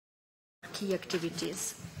key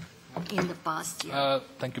activities in the past year.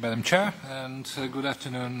 Thank you, Madam Chair, and good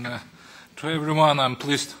afternoon to everyone. I'm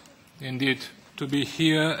pleased indeed to be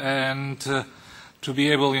here and to be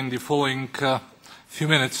able in the following few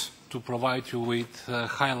minutes to provide you with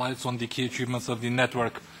highlights on the key achievements of the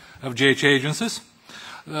network of JHA agencies.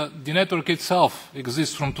 The network itself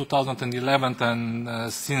exists from 2011,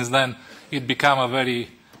 and since then it became a very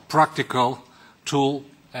practical tool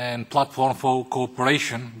and platform for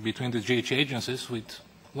cooperation between the JHA agencies with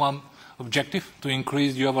one objective: to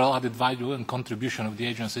increase the overall added value and contribution of the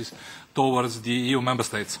agencies towards the EU member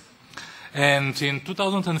states. And in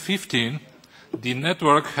 2015, the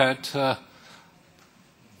network had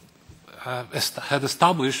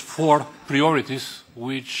established 4 priorities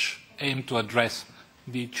which aim to address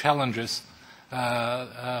the challenges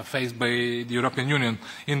faced by the European Union.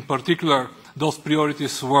 In particular, those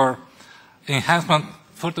priorities were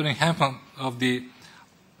further enhancement of the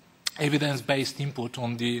evidence-based input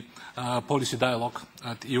on the policy dialogue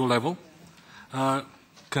at EU level,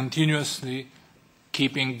 continuously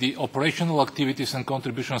keeping the operational activities and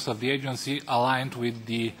contributions of the agency aligned with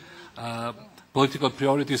the political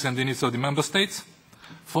priorities and the needs of the member states,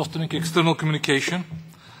 fostering external communication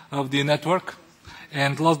of the network,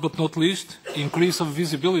 and last but not least, increase of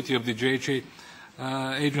visibility of the JHA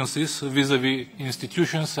agencies vis-à-vis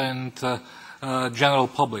institutions and general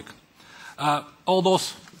public. All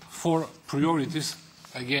those 4 priorities,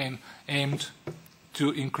 again, aimed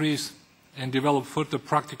to increase and develop further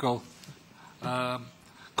practical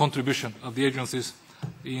contribution of the agencies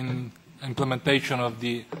in implementation of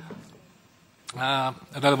the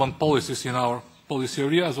relevant policies in our policy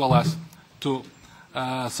area, as well as to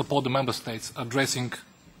support the member states addressing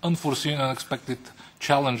unforeseen and unexpected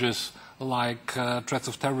challenges like threats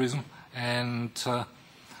of terrorism and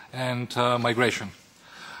migration.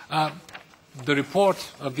 The report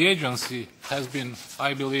of the agency has been,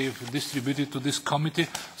 I believe, distributed to this committee,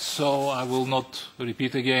 so I will not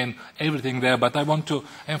repeat again everything there, but I want to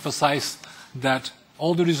emphasize that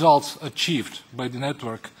all the results achieved by the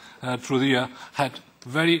network through the year had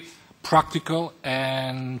very practical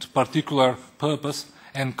and particular purpose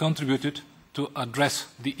and contributed to address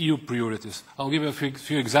the EU priorities. I'll give a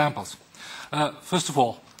few examples. First of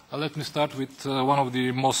all, let me start with one of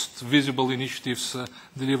the most visible initiatives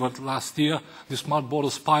delivered last year, the Smart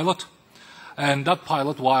Borders pilot. And that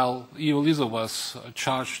pilot, while EU LISA was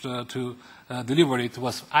charged to deliver it,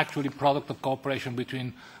 was actually a product of cooperation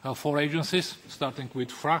between 4 agencies, starting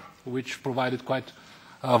with FRA, which provided quite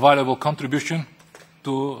a valuable contribution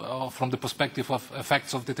to, from the perspective of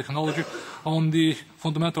effects of the technology on the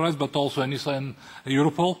fundamental rights, but also ENISA and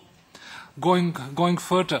Europol. Going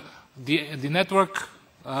further, the network,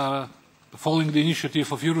 following the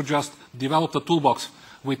initiative of Eurojust, developed a toolbox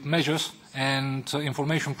with measures and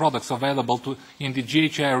information products available in the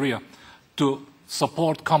JHA area to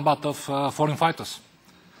support combat of foreign fighters.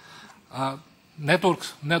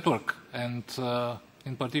 Network and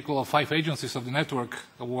in particular 5 agencies of the network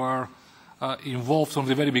were involved from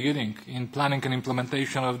the very beginning in planning and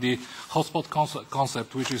implementation of the hotspot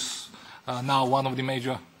concept, which is now one of the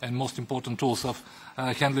major and most important tools of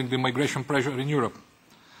handling the migration pressure in Europe.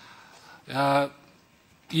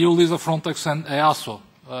 EU LISA, Frontex and EASO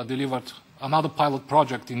delivered another pilot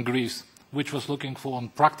project in Greece, which was looking for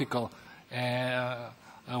practical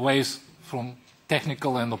ways from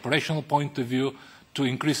technical and operational point of view to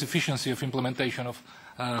increase efficiency of implementation of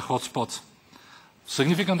hotspots.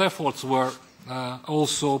 Significant efforts were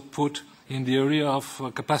also put in the area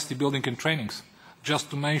of capacity building and trainings. Just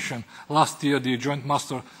to mention, last year the Joint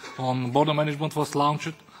Master on Border Management was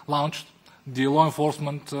launched. The law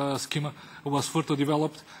enforcement scheme was further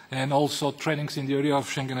developed, and also trainings in the area of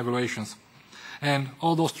Schengen evaluations. And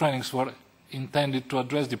all those trainings were intended to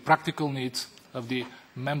address the practical needs of the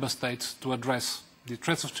member states, to address the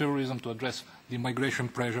threats of terrorism, to address the migration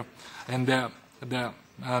pressure and their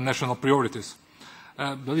national priorities.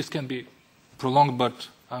 The list can be prolonged, but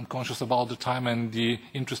I'm conscious about the time and the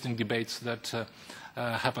interesting debates that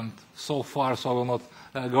happened so far, so I will not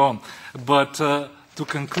go on. But to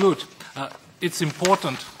conclude, it's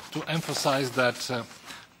important to emphasize that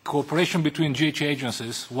cooperation between JHA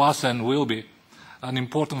agencies was and will be an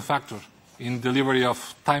important factor in delivery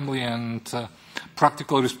of timely and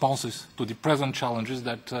practical responses to the present challenges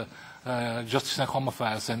that Justice and Home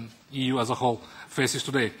Affairs and EU as a whole faces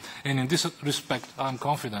today. And in this respect, I'm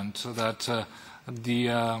confident that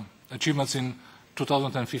the achievements in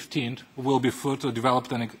 2015 will be further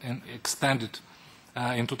developed and extended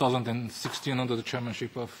in 2016 under the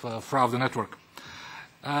chairmanship of FRA of the network.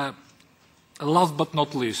 Last but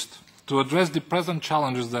not least, to address the present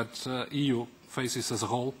challenges that EU faces as a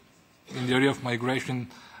whole, in the area of migration,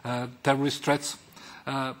 terrorist threats,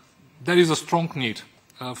 there is a strong need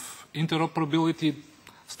of interoperability,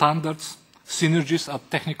 standards, synergies at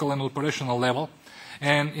technical and operational level.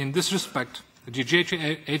 And in this respect, the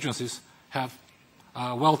JHAA agencies have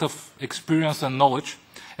a wealth of experience and knowledge,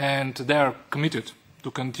 and they are committed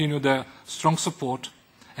to continue their strong support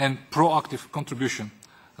and proactive contribution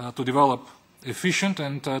to develop efficient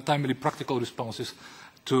and timely practical responses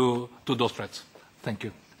to those threats. Thank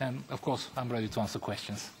you. And of course, I'm ready to answer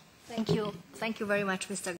questions. Thank you. Thank you very much, Mr.